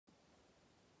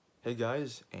Hey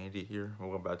guys, Andy here.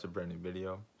 Welcome back to a brand new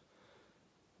video.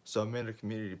 So I made a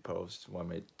community post. Well, I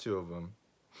made two of them.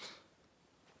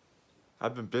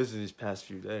 I've been busy these past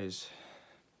few days,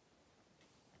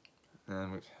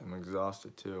 and I'm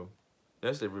exhausted too.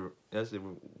 Yesterday we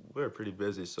were pretty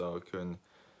busy, so I couldn't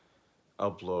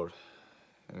upload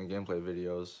any gameplay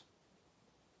videos.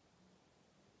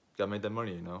 Gotta make that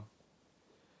money, you know.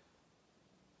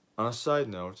 On a side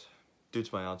note, due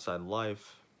to my outside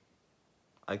life,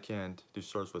 I can't do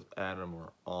stories with Adam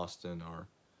or Austin or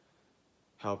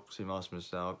help Team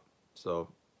Awesomeness out. So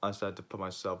I decided to put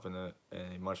myself in a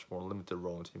much more limited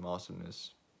role in Team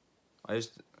Awesomeness. I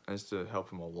used to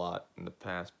help him a lot in the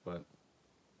past, but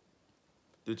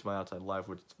due to my outside life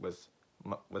with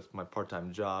my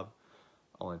part-time job,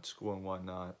 online school and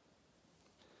whatnot,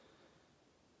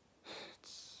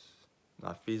 it's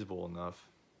not feasible enough.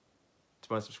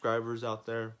 To my subscribers out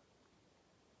there,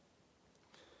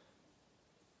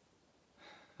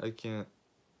 I can't.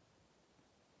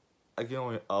 I can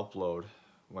only upload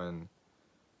when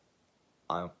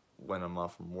I'm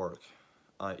off from work,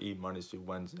 i.e. Mondays through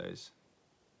Wednesdays.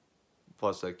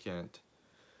 Plus, I can't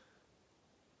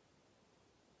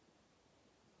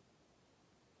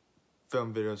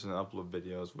film videos and upload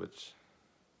videos,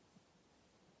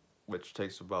 which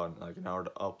takes about like an hour to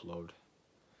upload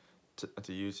to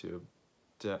YouTube.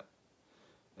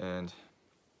 And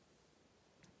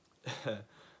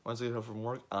once I get home from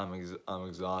work, I'm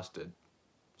exhausted.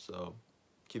 So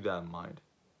keep that in mind.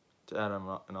 To Adam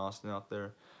and Austin out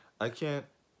there, I can't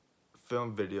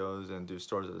film videos and do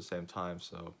stories at the same time.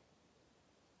 So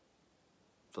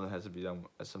something has to be done.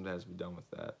 Something has to be done with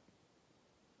that.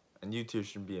 And you two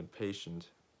should be impatient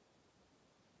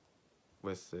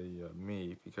with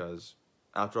me, because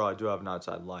after all, I do have an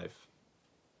outside life.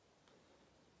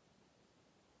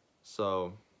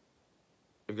 So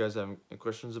if you guys have any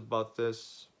questions about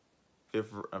this, feel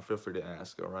free to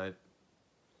ask. All right.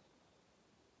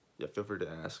 Yeah, feel free to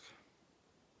ask.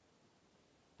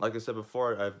 Like I said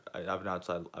before, I have an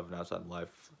outside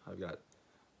life. I got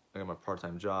my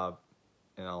part-time job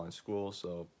and online school,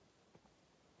 so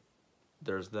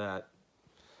there's that.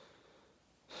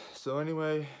 So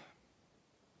anyway,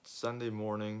 Sunday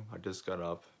morning, I just got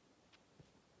up.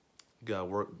 Got a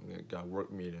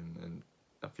work meeting in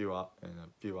a few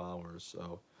hours.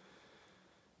 So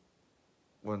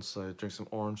once I drink some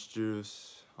orange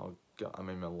juice, I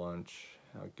make my lunch.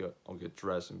 I'll get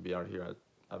dressed and be out here at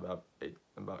about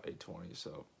 8:20.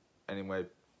 So anyway,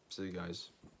 see you guys.